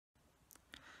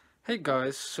Hey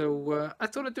guys, so I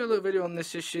thought I'd do a little video on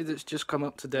this issue that's just come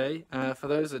up today. For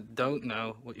those that don't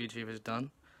know what YouTube has done,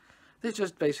 they've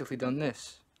just basically done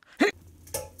this.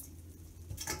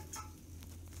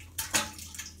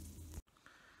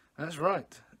 That's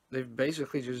right, they've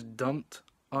basically just dumped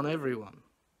on everyone,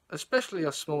 especially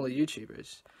us smaller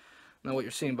YouTubers. Now what you're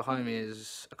seeing behind me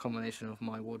is a combination of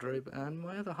my wardrobe and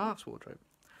my other half's wardrobe.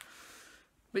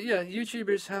 But yeah,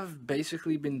 YouTubers have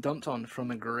basically been dumped on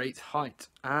from a great height,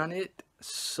 and it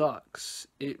sucks.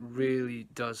 It really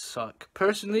does suck.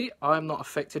 Personally, I'm not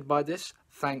affected by this,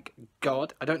 thank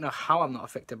God. I don't know how I'm not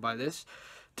affected by this.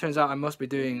 Turns out I must be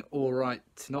doing alright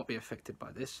to not be affected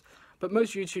by this. But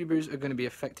most YouTubers are going to be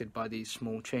affected by these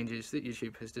small changes that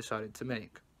YouTube has decided to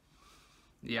make.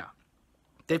 Yeah.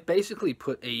 They've basically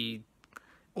put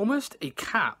almost a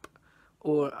cap,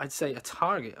 or I'd say a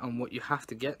target on what you have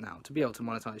to get now to be able to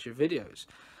monetize your videos.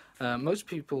 Most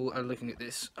people are looking at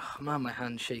this. Oh man, my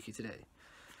hand's shaky today.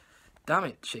 Damn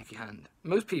it, shaky hand.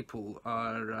 Most people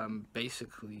are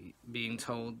basically being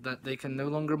told that they can no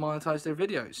longer monetize their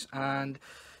videos, and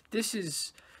this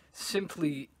is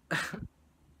simply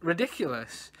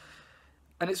ridiculous.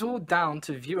 And it's all down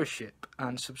to viewership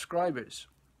and subscribers.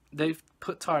 They've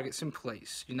put targets in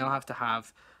place. You now have to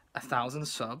have 1,000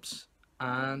 subs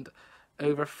and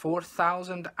over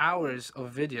 4,000 hours of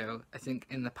video, I think,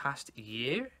 in the past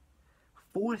year.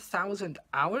 4,000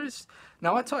 hours?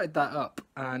 Now, I totted that up,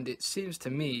 and it seems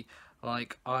to me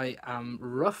like I am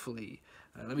roughly...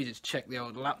 let me just check the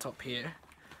old laptop here.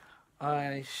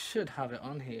 I should have it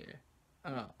on here.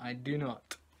 Oh, I do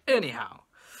not. Anyhow,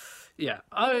 yeah,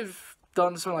 I've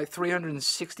done something like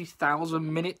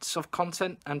 360,000 minutes of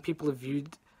content, and people have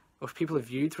viewed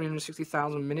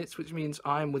 360,000 minutes, which means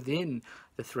I'm within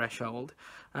the threshold,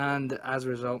 and as a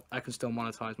result I can still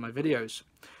monetize my videos,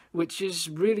 which is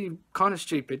really kind of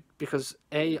stupid because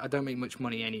A, I don't make much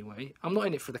money anyway. I'm not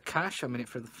in it for the cash, I'm in it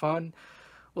for the fun,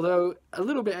 although a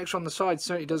little bit extra on the side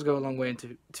certainly does go a long way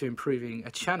into improving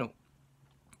a channel.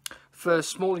 For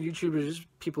smaller YouTubers,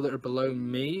 people that are below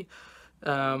me,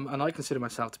 and I consider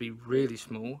myself to be really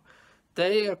small,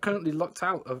 they are currently locked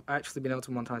out of actually being able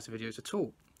to monetize the videos at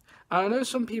all. I know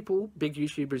some people, big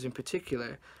YouTubers in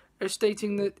particular, are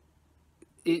stating that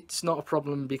it's not a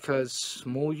problem because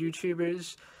small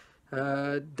YouTubers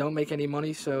don't make any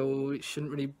money, so it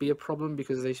shouldn't really be a problem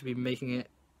because they should be making it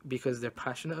because they're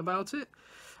passionate about it.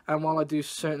 And while I do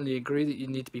certainly agree that you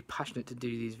need to be passionate to do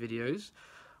these videos,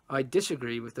 I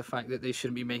disagree with the fact that they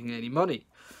shouldn't be making any money.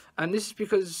 And this is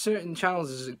because certain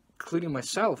channels, including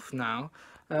myself now,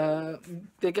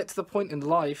 they get to the point in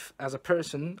life, as a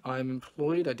person, I'm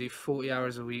employed, I do 40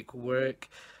 hours a week work,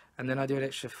 and then I do an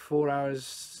extra 4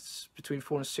 hours, between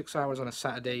 4 and 6 hours on a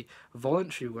Saturday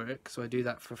voluntary work, so I do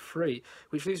that for free,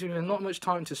 which leaves me with not much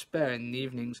time to spare in the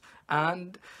evenings,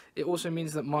 and it also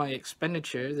means that my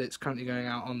expenditure that's currently going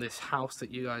out on this house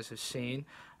that you guys have seen,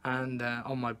 and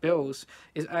on my bills,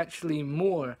 is actually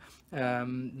more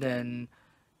than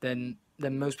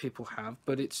most people have,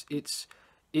 but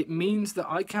it means that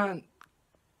I can't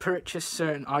purchase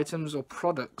certain items or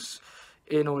products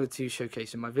in order to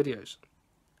showcase in my videos.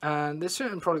 And there's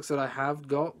certain products that I have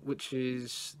got, which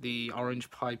is the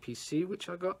Orange Pi PC, which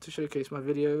I got to showcase my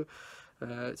video,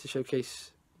 to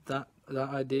showcase that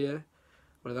idea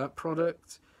or that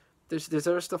product. There's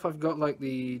other stuff I've got, like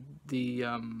the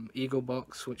Eagle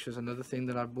Box, which is another thing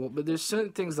that I bought. But there's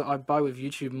certain things that I buy with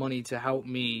YouTube money to help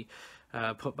me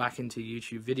put back into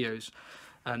YouTube videos,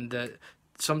 and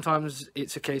sometimes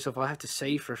it's a case of I have to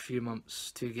save for a few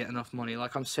months to get enough money.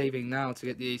 Like I'm saving now to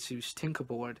get the Asus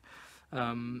Tinkerboard.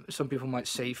 Some people might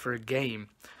save for a game.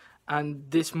 And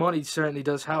this money certainly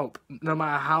does help, no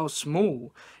matter how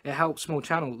small. It helps small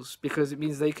channels because it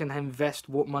means they can invest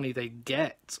what money they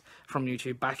get from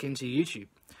YouTube back into YouTube.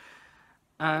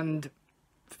 And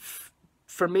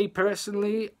for me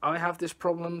personally, I have this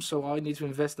problem, so I need to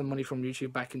invest the money from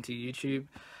YouTube back into YouTube.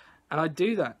 And I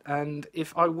do that, and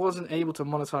if I wasn't able to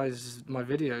monetize my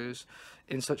videos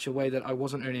in such a way that I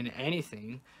wasn't earning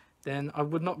anything, then I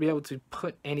would not be able to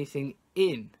put anything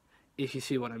in, if you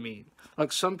see what I mean.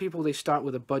 Like some people, they start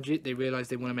with a budget, they realize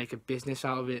they want to make a business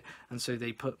out of it, and so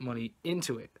they put money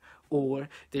into it. Or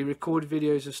they record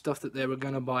videos of stuff that they were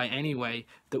going to buy anyway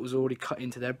that was already cut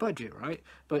into their budget, right?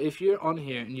 But if you're on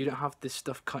here and you don't have this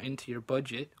stuff cut into your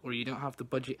budget, or you don't have the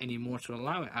budget anymore to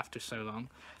allow it after so long,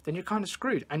 then you're kind of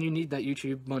screwed. And you need that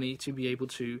YouTube money to be able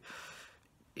to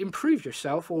improve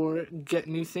yourself or get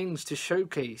new things to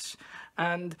showcase.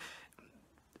 And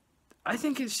I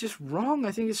think it's just wrong.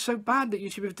 I think it's so bad that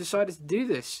YouTube have decided to do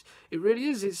this. It really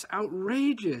is. It's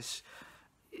outrageous.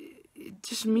 it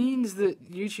just means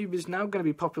that YouTube is now going to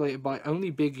be populated by only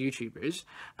big YouTubers,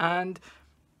 and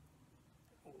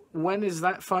when is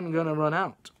that fun going to run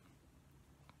out?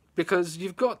 Because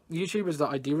you've got YouTubers that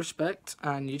I do respect,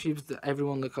 and YouTubers that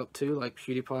everyone look up to, like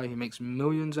PewDiePie, who makes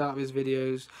millions out of his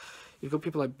videos. You've got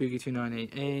people like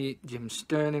Boogie2988, Jim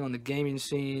Sterling on the gaming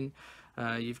scene.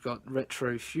 You've got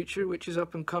Retro Future, which is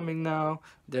up and coming now.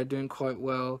 They're doing quite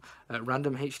well.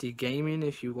 Random HD Gaming,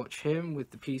 if you watch him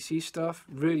with the PC stuff,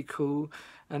 really cool.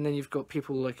 And then you've got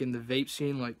people like in the vape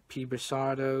scene, like P.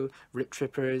 Brisardo, Rip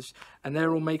Trippers, and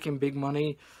they're all making big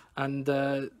money. And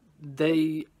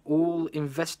they all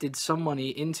invested some money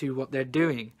into what they're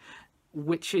doing,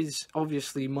 which is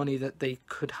obviously money that they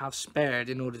could have spared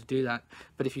in order to do that.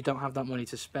 But if you don't have that money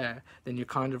to spare, then you're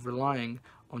kind of relying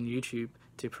on YouTube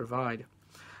to provide.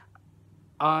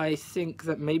 I think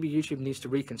that maybe YouTube needs to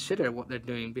reconsider what they're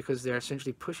doing, because they're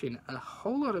essentially pushing a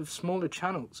whole lot of smaller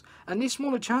channels. And these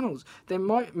smaller channels, they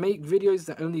might make videos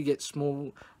that only get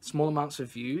small amounts of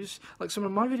views. Like some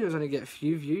of my videos only get a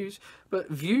few views, but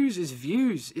views is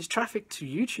views. It's traffic to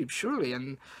YouTube, surely.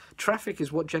 And traffic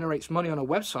is what generates money on a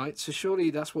website, so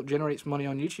surely that's what generates money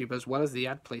on YouTube, as well as the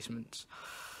ad placements.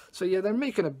 So yeah, they're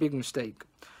making a big mistake.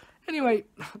 Anyway,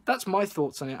 that's my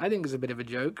thoughts on it. I think it's a bit of a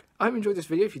joke. I hope you enjoyed this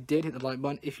video. If you did, hit the like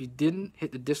button. If you didn't,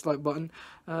 hit the dislike button.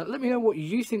 Let me know what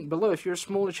you think below. If you're a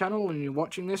smaller channel and you're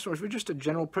watching this, or if you're just a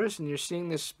general person, you're seeing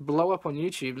this blow up on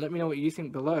YouTube, let me know what you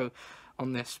think below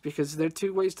on this, because there are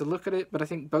two ways to look at it, but I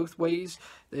think both ways,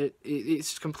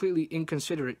 it's completely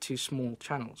inconsiderate to small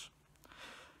channels.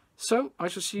 So, I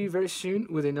shall see you very soon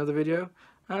with another video,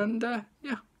 and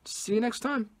yeah, see you next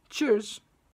time. Cheers!